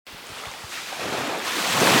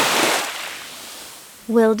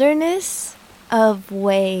Wilderness of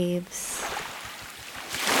Waves.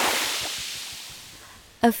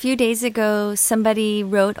 A few days ago, somebody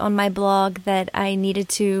wrote on my blog that I needed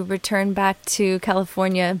to return back to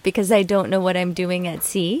California because I don't know what I'm doing at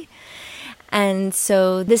sea. And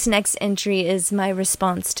so this next entry is my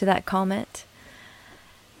response to that comment.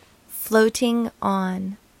 Floating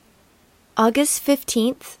on. August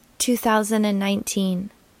 15th, 2019.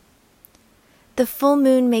 The full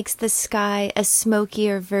moon makes the sky a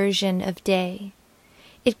smokier version of day.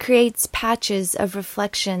 It creates patches of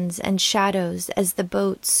reflections and shadows as the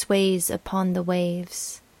boat sways upon the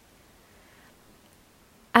waves.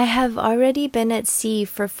 I have already been at sea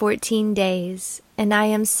for 14 days, and I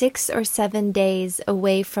am 6 or 7 days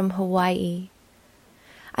away from Hawaii.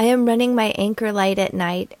 I am running my anchor light at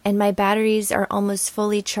night, and my batteries are almost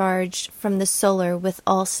fully charged from the solar with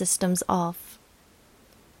all systems off.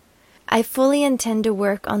 I fully intend to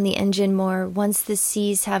work on the engine more once the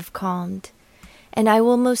seas have calmed, and I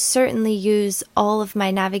will most certainly use all of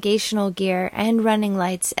my navigational gear and running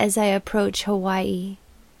lights as I approach Hawaii.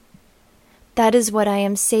 That is what I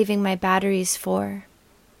am saving my batteries for.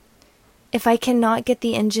 If I cannot get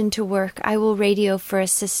the engine to work, I will radio for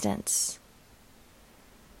assistance.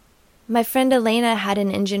 My friend Elena had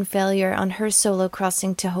an engine failure on her solo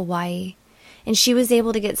crossing to Hawaii, and she was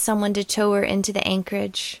able to get someone to tow her into the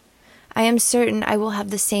anchorage. I am certain I will have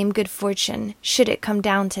the same good fortune, should it come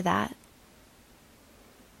down to that.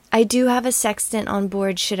 I do have a sextant on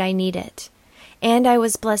board should I need it, and I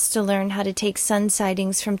was blessed to learn how to take sun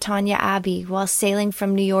sightings from Tanya Abbey while sailing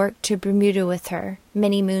from New York to Bermuda with her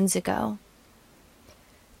many moons ago.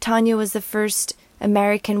 Tanya was the first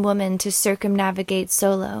American woman to circumnavigate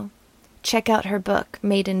solo. Check out her book,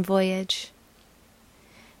 Maiden Voyage.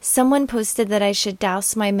 Someone posted that I should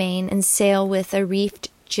douse my main and sail with a reefed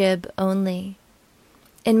jib only.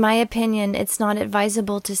 In my opinion, it's not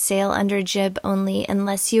advisable to sail under jib only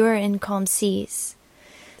unless you are in calm seas.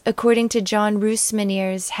 According to John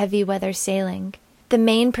Roosmanier's Heavy Weather Sailing, the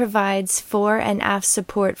main provides fore and aft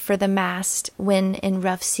support for the mast when in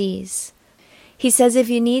rough seas. He says if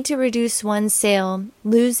you need to reduce one sail,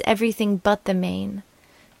 lose everything but the main.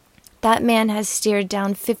 That man has steered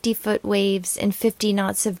down 50-foot waves and 50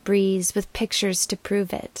 knots of breeze with pictures to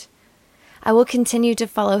prove it. I will continue to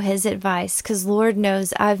follow his advice, 'cause Lord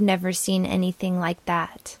knows I've never seen anything like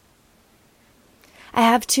that. I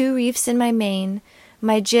have 2 reefs in my main,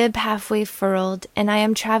 my jib halfway furled, and I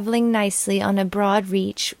am traveling nicely on a broad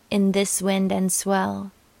reach in this wind and swell.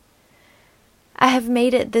 I have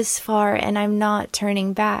made it this far, and I'm not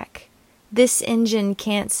turning back. This engine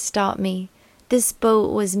can't stop me. This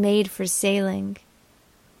boat was made for sailing.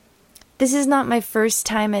 This is not my first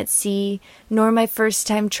time at sea, nor my first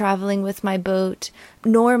time traveling with my boat,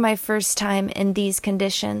 nor my first time in these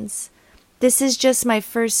conditions. This is just my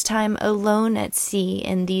first time alone at sea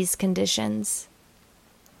in these conditions.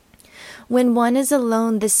 When one is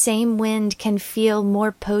alone, the same wind can feel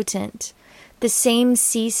more potent. The same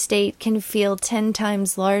sea state can feel 10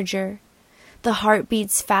 times larger. The heart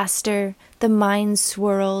beats faster, the mind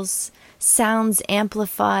swirls, sounds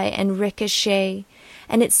amplify and ricochet,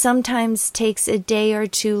 and it sometimes takes a day or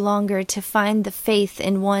 2 longer to find the faith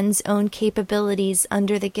in one's own capabilities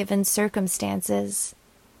under the given circumstances.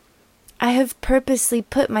 I have purposely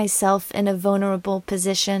put myself in a vulnerable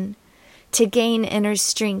position to gain inner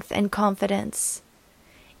strength and confidence.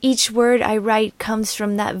 Each word I write comes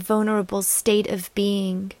from that vulnerable state of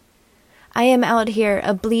being. I am out here,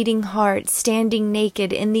 a bleeding heart, standing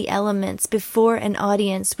naked in the elements before an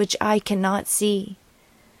audience which I cannot see.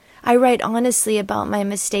 I write honestly about my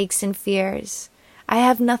mistakes and fears. I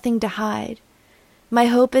have nothing to hide. My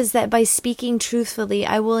hope is that by speaking truthfully,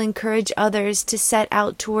 I will encourage others to set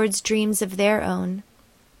out towards dreams of their own.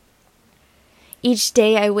 Each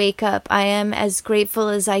day I wake up, I am as grateful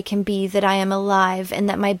as I can be that I am alive and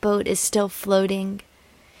that my boat is still floating.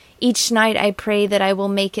 Each night I pray that I will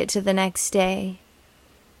make it to the next day.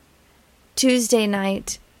 Tuesday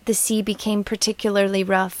night, the sea became particularly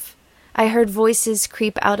rough. I heard voices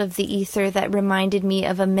creep out of the ether that reminded me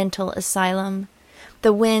of a mental asylum.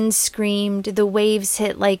 The wind screamed, the waves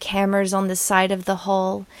hit like hammers on the side of the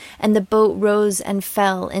hull, and the boat rose and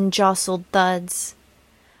fell in jostled thuds.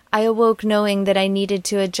 I awoke knowing that I needed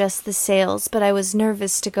to adjust the sails, but I was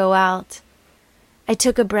nervous to go out. I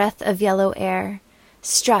took a breath of yellow air,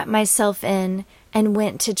 strapped myself in, and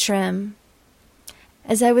went to trim.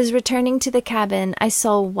 As I was returning to the cabin, I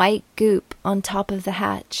saw white goop on top of the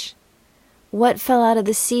hatch. What fell out of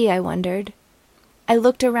the sea, I wondered. I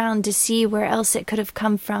looked around to see where else it could have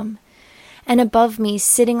come from, and above me,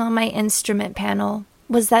 sitting on my instrument panel,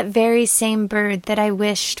 was that very same bird that I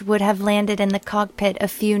wished would have landed in the cockpit a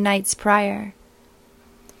few nights prior.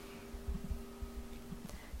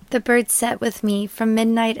 The bird sat with me from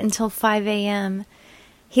midnight until 5 a.m.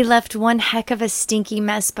 He left one heck of a stinky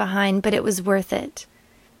mess behind, but it was worth it.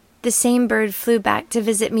 The same bird flew back to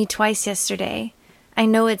visit me twice yesterday. I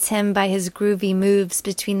know it's him by his groovy moves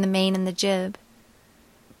between the mane and the jib.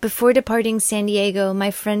 Before departing San Diego,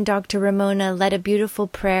 my friend Dr. Ramona led a beautiful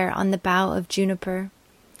prayer on the bough of juniper.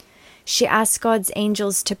 She asked God's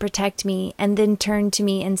angels to protect me and then turned to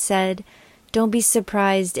me and said, "Don't be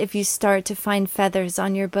surprised if you start to find feathers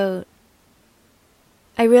on your boat."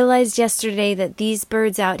 I realized yesterday that these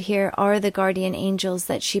birds out here are the guardian angels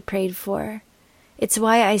that she prayed for. It's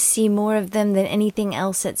why I see more of them than anything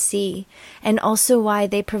else at sea, and also why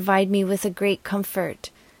they provide me with a great comfort.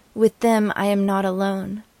 With them, I am not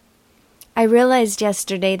alone. I realized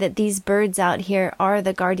yesterday that these birds out here are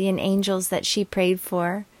the guardian angels that she prayed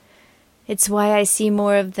for. It's why I see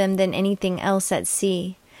more of them than anything else at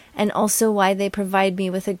sea, and also why they provide me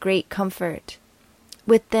with a great comfort.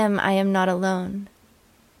 With them, I am not alone.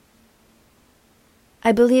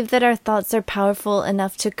 I believe that our thoughts are powerful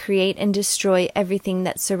enough to create and destroy everything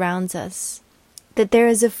that surrounds us. That there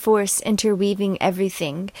is a force interweaving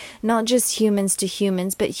everything, not just humans to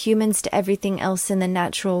humans, but humans to everything else in the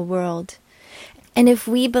natural world. And if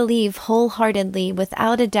we believe wholeheartedly,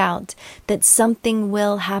 without a doubt, that something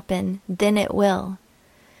will happen, then it will.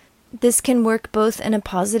 This can work both in a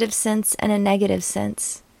positive sense and a negative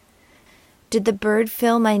sense. Did the bird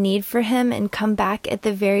feel my need for him and come back at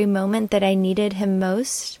the very moment that I needed him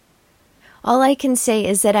most? All I can say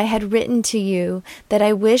is that I had written to you that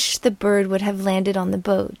I wished the bird would have landed on the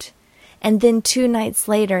boat, and then 2 nights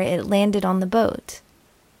later it landed on the boat.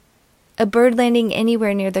 A bird landing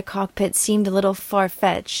anywhere near the cockpit seemed a little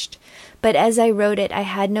far-fetched, but as I wrote it, I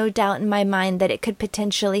had no doubt in my mind that it could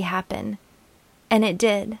potentially happen. And it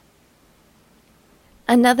did.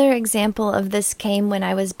 Another example of this came when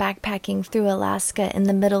I was backpacking through Alaska in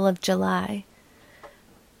the middle of July.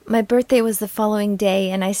 My birthday was the following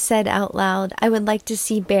day, and I said out loud, I would like to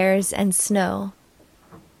see bears and snow.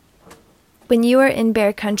 When you are in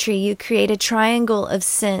bear country, you create a triangle of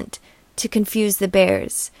scent to confuse the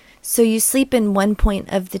bears. So you sleep in one point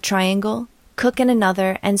of the triangle, cook in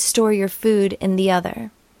another, and store your food in the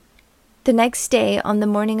other. The next day, on the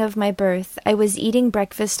morning of my birth, I was eating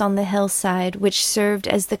breakfast on the hillside, which served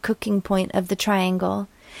as the cooking point of the triangle,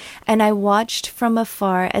 and I watched from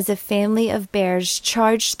afar as a family of bears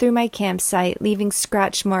charged through my campsite, leaving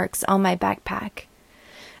scratch marks on my backpack.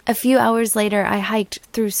 A few hours later, I hiked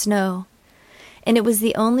through snow, and it was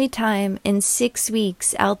the only time in 6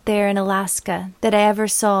 weeks out there in Alaska that I ever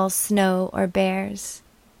saw snow or bears.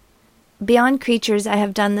 Beyond creatures, I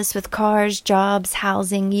have done this with cars, jobs,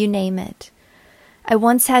 housing, you name it. I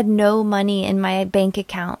once had no money in my bank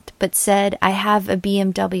account, but said, I have a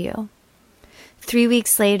BMW. 3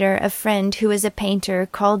 weeks later, a friend who is a painter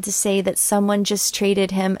called to say that someone just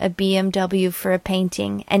traded him a BMW for a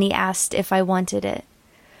painting, and he asked if I wanted it.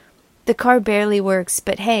 The car barely works,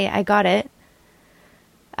 but hey, I got it.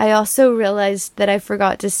 I also realized that I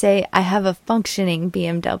forgot to say I have a functioning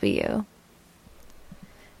BMW.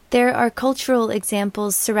 There are cultural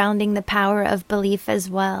examples surrounding the power of belief as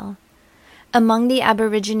well. Among the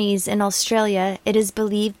Aborigines in Australia, it is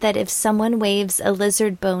believed that if someone waves a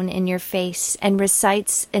lizard bone in your face and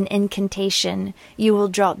recites an incantation, you will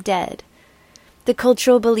drop dead. The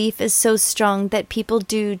cultural belief is so strong that people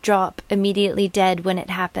do drop immediately dead when it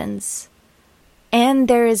happens. And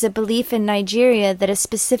there is a belief in Nigeria that a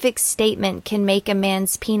specific statement can make a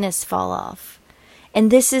man's penis fall off. And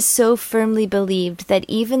this is so firmly believed that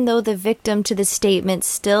even though the victim to the statement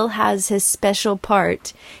still has his special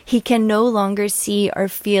part, he can no longer see or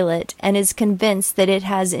feel it and is convinced that it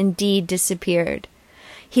has indeed disappeared.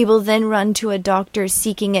 He will then run to a doctor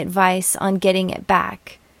seeking advice on getting it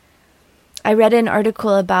back. I read an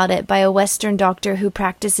article about it by a Western doctor who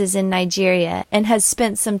practices in Nigeria and has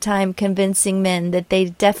spent some time convincing men that they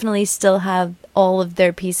definitely still have all of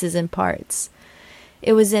their pieces and parts.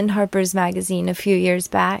 It was in Harper's Magazine a few years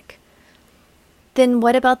back. Then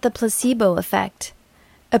what about the placebo effect?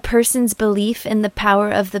 A person's belief in the power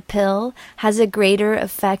of the pill has a greater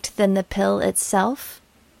effect than the pill itself?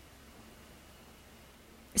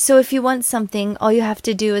 So if you want something, all you have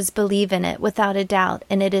to do is believe in it without a doubt,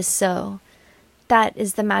 and it is so. That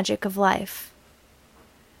is the magic of life.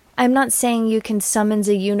 I'm not saying you can summon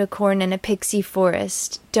a unicorn in a pixie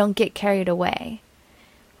forest. Don't get carried away.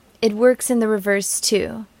 It works in the reverse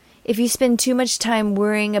too. If you spend too much time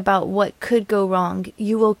worrying about what could go wrong,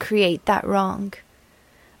 you will create that wrong.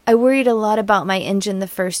 I worried a lot about my engine the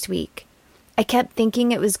first week. I kept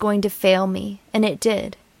thinking it was going to fail me, and it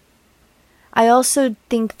did. I also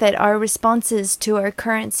think that our responses to our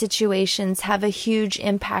current situations have a huge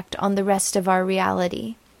impact on the rest of our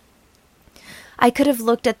reality. I could have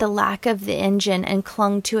looked at the lack of the engine and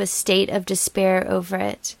clung to a state of despair over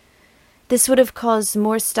it. This would have caused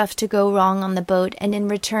more stuff to go wrong on the boat and in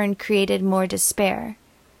return created more despair.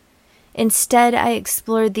 Instead, I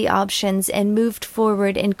explored the options and moved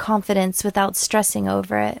forward in confidence without stressing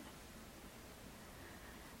over it.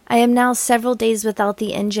 I am now several days without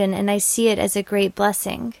the engine, and I see it as a great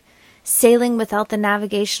blessing. Sailing without the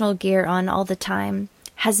navigational gear on all the time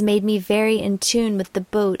has made me very in tune with the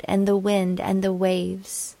boat and the wind and the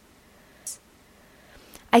waves.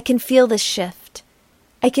 I can feel the shift.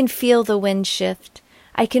 I can feel the wind shift.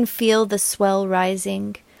 I can feel the swell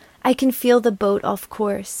rising. I can feel the boat off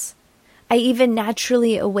course. I even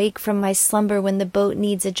naturally awake from my slumber when the boat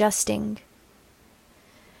needs adjusting.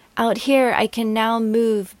 Out here, I can now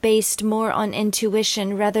move based more on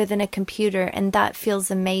intuition rather than a computer, and that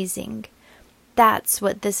feels amazing. That's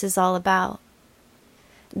what this is all about.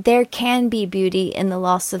 There can be beauty in the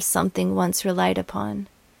loss of something once relied upon.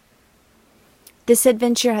 This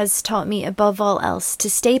adventure has taught me above all else to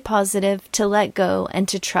stay positive, to let go, and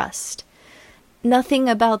to trust. Nothing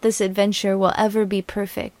about this adventure will ever be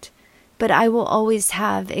perfect, but I will always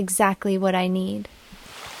have exactly what I need.